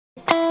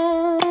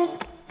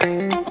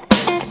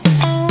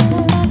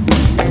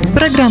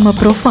Программа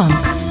про фанк.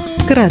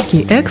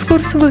 Краткий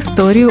экскурс в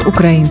историю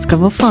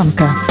украинского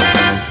фанка.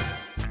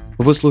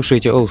 Вы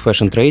слушаете Old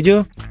Fashioned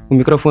Radio. У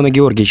микрофона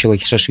Георгий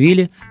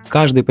Челахишашвили.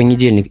 Каждый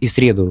понедельник и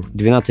среду в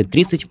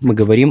 12:30 мы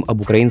говорим об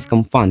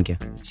украинском фанке.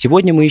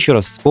 Сегодня мы еще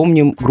раз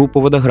вспомним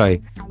группу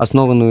 «Водограй»,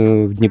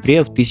 основанную в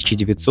Днепре в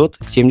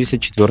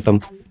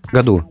 1974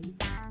 году.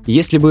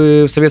 Если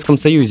бы в Советском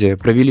Союзе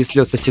провели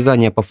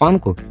состязания по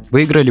фанку,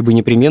 выиграли бы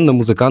непременно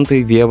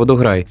музыканты ВИА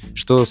 «Водограй»,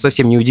 что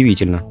совсем не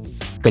удивительно.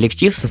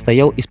 Коллектив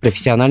состоял из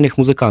профессиональных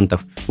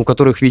музыкантов, у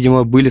которых,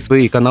 видимо, были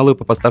свои каналы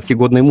по поставке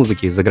годной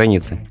музыки из-за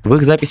границы. В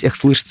их записях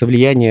слышится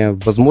влияние,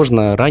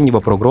 возможно,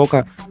 раннего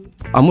прог-рока,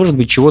 а может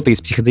быть, чего-то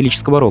из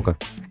психоделического рока.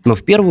 Но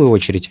в первую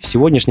очередь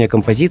сегодняшняя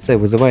композиция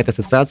вызывает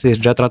ассоциации с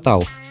Джат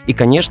Ротал и,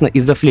 конечно,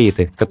 из-за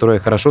флейты, которая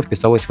хорошо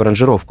вписалась в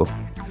аранжировку.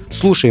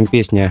 Слушаем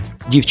песню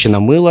 «Дівчина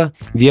мила»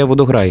 ВИА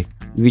 «Водограй»,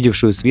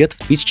 увидевшую свет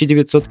в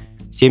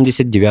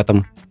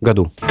 1979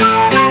 году.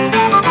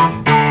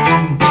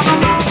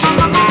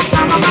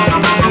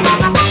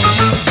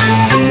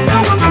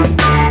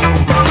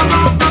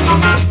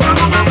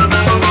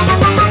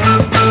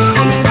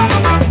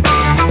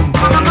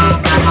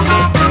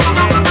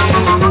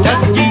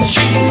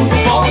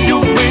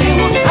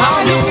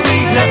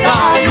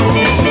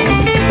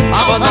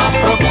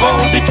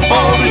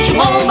 Поруч,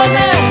 мов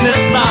мене не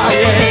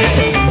знає,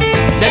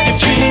 я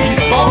дівчині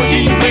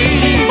своїй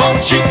милій в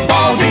очі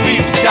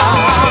подивився,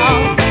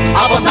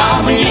 а вона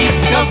мені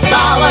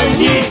сказала,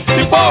 ні,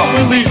 ти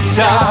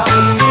помилився.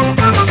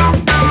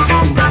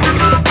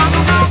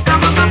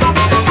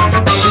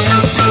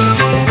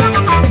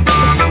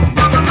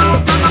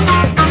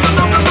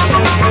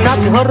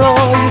 Над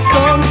горою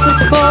сонце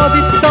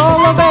сходить,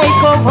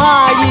 соловейко в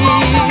гаї,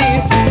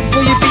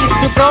 свою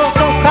пісню про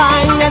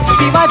кохання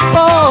співать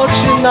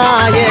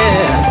починає.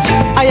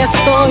 А я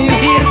стою,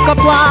 гірко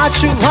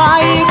плачу в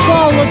гаї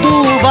коло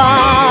дуба,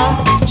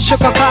 що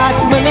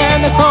кохать мене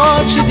не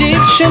хоче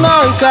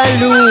дівчинонька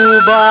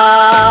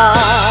люба.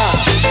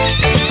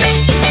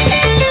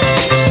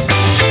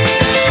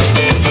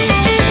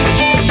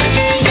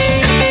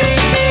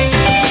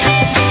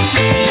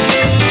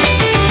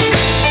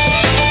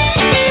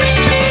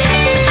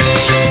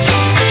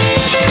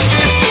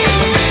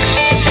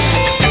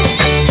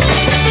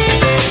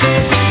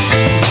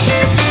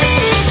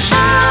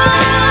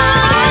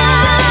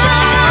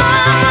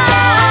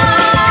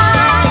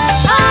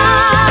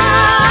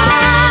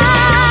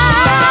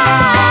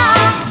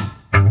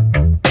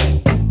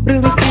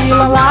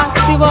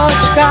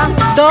 Ластівочка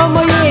до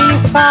моєї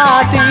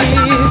хати,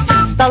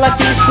 стала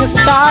пісню,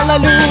 стала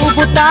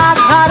любу так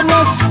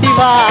гарно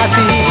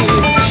співати,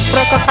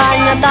 про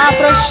кохання та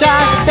про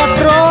щастя,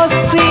 про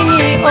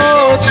сині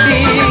очі,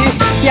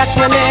 як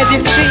мене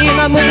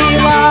дівчина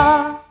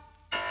мила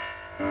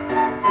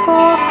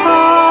кохати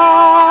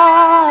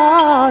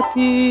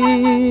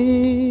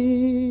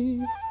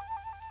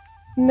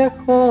не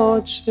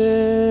хоче.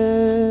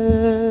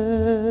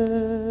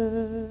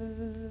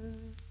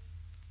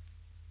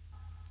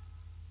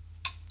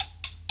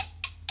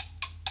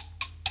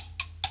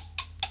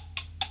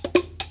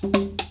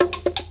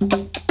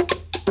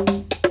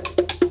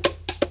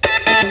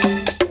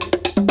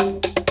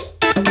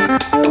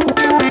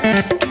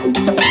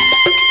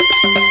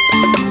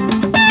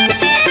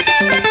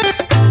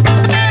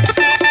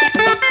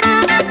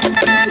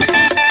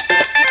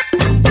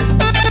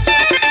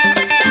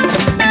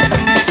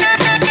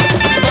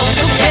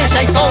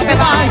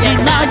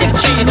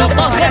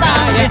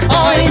 Поглядає,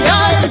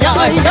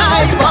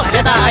 ой-ой-ой-ой,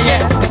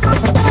 поглядає,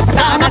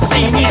 та на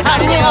сині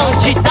гарні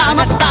очі, та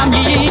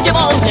останні її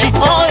дівочі,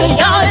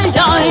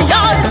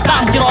 ой-ой-ой-ой,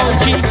 останні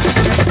очі.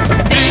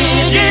 Ти,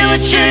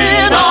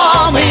 дівчино,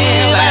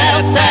 миле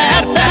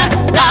серце,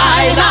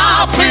 дай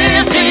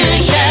напити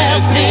ще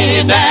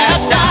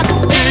слідеться.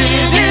 Ти,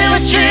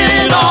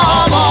 дівчино,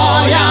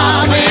 моя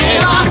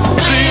мила,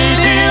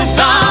 прийди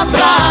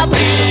завтра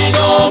ти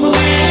до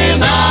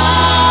млина.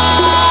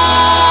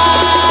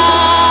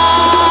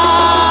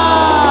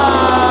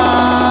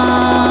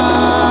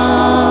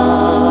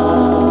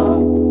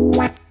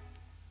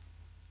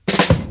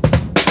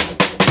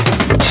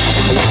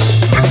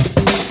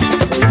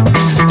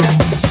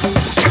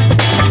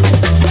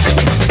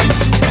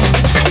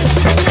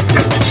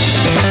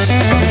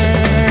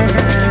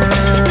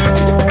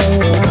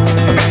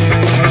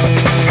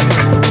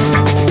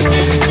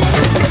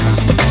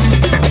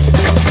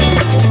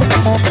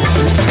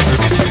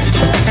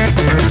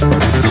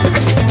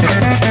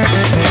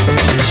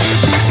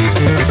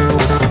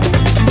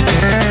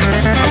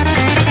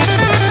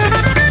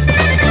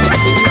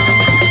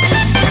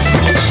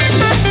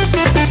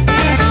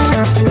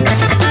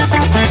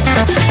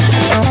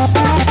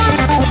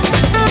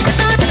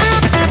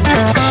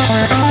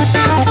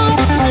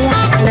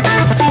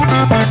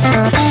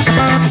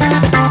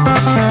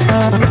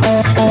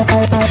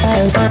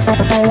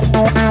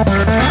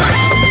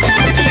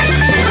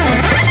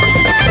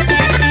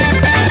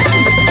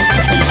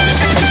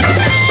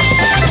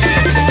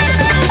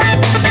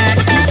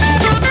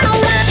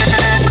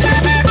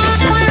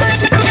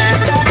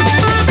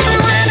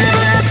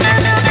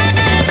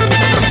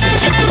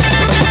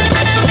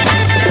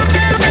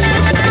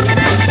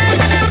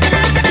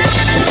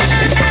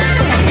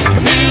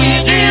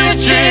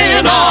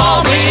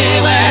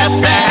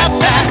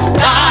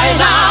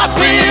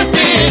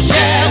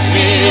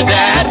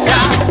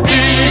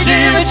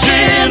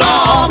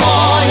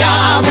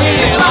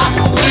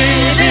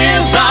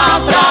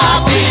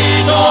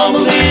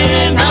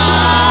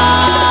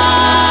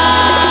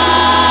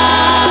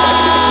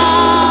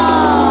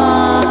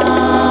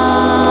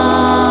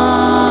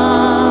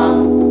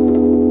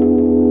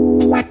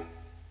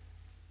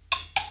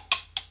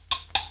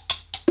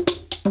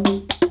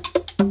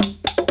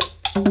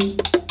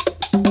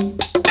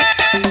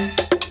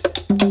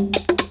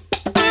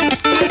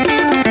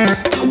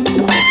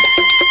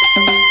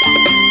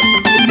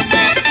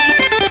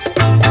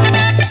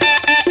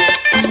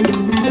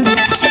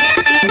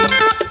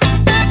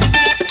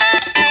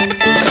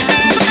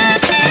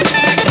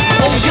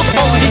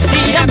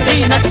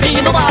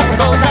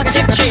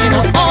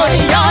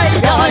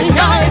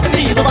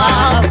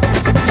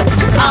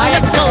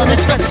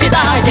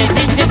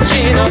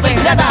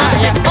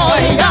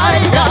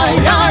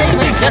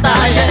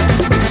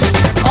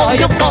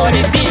 у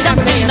полі біля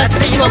млина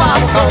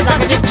цілував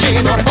козак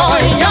дівчину,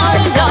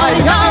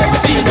 ой-ой-ой-ой,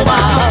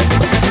 цілував.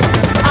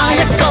 А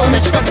як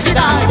сонечко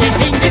сідає,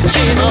 він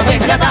дівчину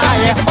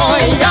виглядає,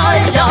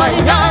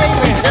 ой-ой-ой-ой,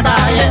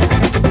 виглядає,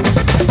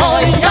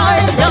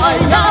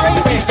 ой-ой-ой-ой,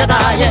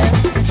 виглядає,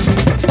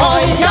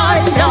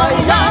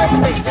 ой-ой-ой-ой,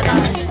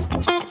 виглядає.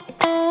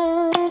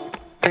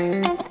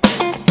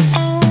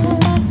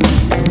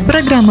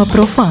 Программа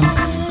про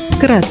фанк.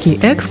 Краткий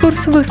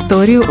экскурс в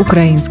историю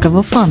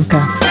украинского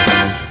фанка.